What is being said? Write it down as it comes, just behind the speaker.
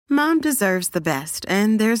Mom deserves the best,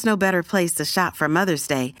 and there's no better place to shop for Mother's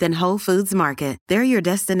Day than Whole Foods Market. They're your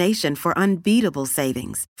destination for unbeatable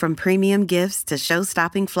savings, from premium gifts to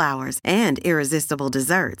show-stopping flowers and irresistible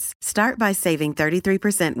desserts. Start by saving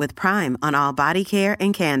 33% with Prime on all body care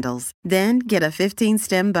and candles. Then get a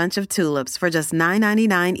 15-stem bunch of tulips for just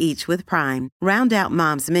 $9.99 each with Prime. Round out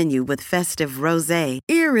Mom's menu with festive rosé,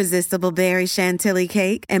 irresistible berry chantilly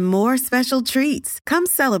cake, and more special treats. Come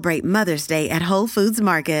celebrate Mother's Day at Whole Foods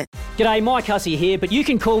Market. G'day, Mike Hussey here, but you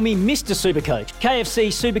can call me Mr. Supercoach. KFC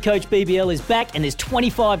Supercoach BBL is back and there's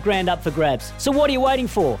 25 grand up for grabs. So what are you waiting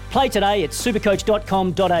for? Play today at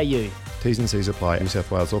supercoach.com.au. T's and C's apply. New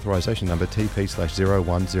South Wales authorisation number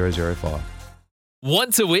TP/01005.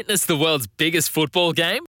 Want to witness the world's biggest football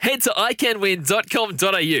game? Head to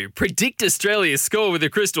iCanWin.com.au, predict Australia's score with a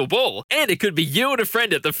crystal ball, and it could be you and a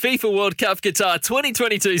friend at the FIFA World Cup Qatar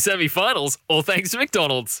 2022 semi-finals, all thanks to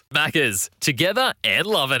McDonald's. Maccas, together and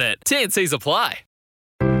loving it. T&Cs apply.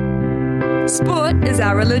 Sport is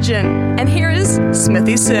our religion, and here is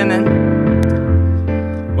Smithy's sermon.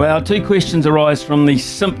 Well, two questions arise from the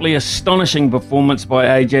simply astonishing performance by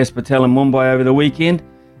Ajaz Patel in Mumbai over the weekend,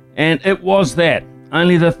 and it was that.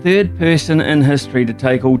 Only the third person in history to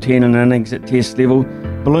take all 10 in innings at test level.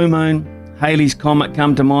 Blue Moon, Halley's Comet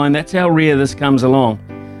come to mind. That's how rare this comes along.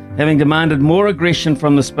 Having demanded more aggression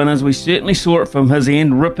from the spinners, we certainly saw it from his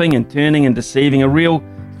end, ripping and turning and deceiving, a real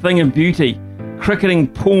thing of beauty. Cricketing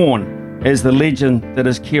porn, as the legend that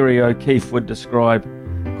is Kerry O'Keefe would describe.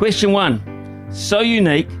 Question 1. So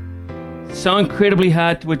unique, so incredibly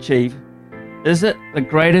hard to achieve, is it the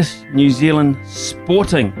greatest New Zealand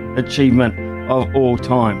sporting achievement of all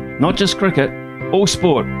time? Not just cricket, all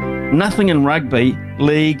sport. Nothing in rugby,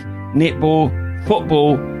 league, netball,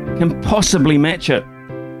 football can possibly match it.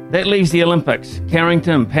 That leaves the Olympics.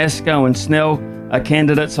 Carrington, Pascoe and Snell are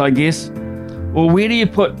candidates, I guess. Well, where do you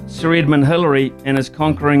put Sir Edmund Hillary and his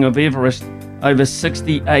conquering of Everest over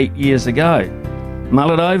 68 years ago?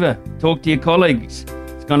 Mull it over. Talk to your colleagues.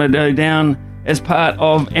 It's going to go down as part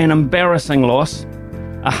of an embarrassing loss,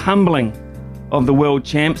 a humbling of the world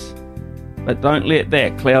champs, but don't let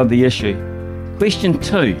that cloud the issue. Question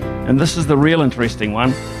 2, and this is the real interesting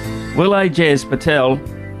one. Will Ajaz Patel,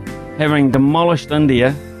 having demolished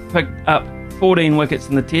India, picked up 14 wickets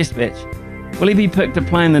in the test match, will he be picked to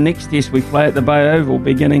play in the next test we play at the Bay Oval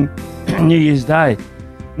beginning New Year's Day?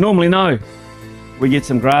 Normally no. We get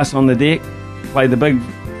some grass on the deck, play the big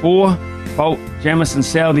four, Bolt, Jamieson,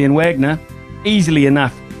 Southey and Wagner, easily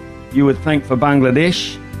enough, you would think, for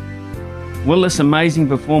Bangladesh. Will this amazing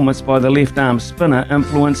performance by the left-arm spinner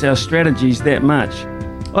influence our strategies that much?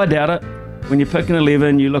 I doubt it. When you pick an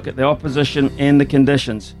 11, you look at the opposition and the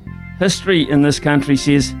conditions. History in this country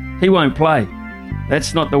says he won't play.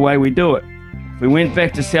 That's not the way we do it. If we went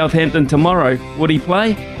back to Southampton tomorrow, would he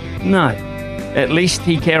play? No. At least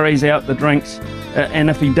he carries out the drinks, and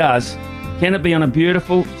if he does, can it be on a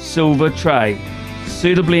beautiful silver tray,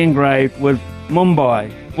 suitably engraved with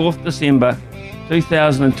Mumbai, 4th December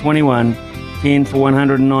 2021, 10 for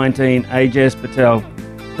 119, Ajaz Patel.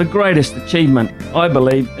 The greatest achievement, I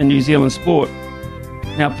believe, in New Zealand sport.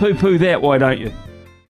 Now poo-poo that, why don't you?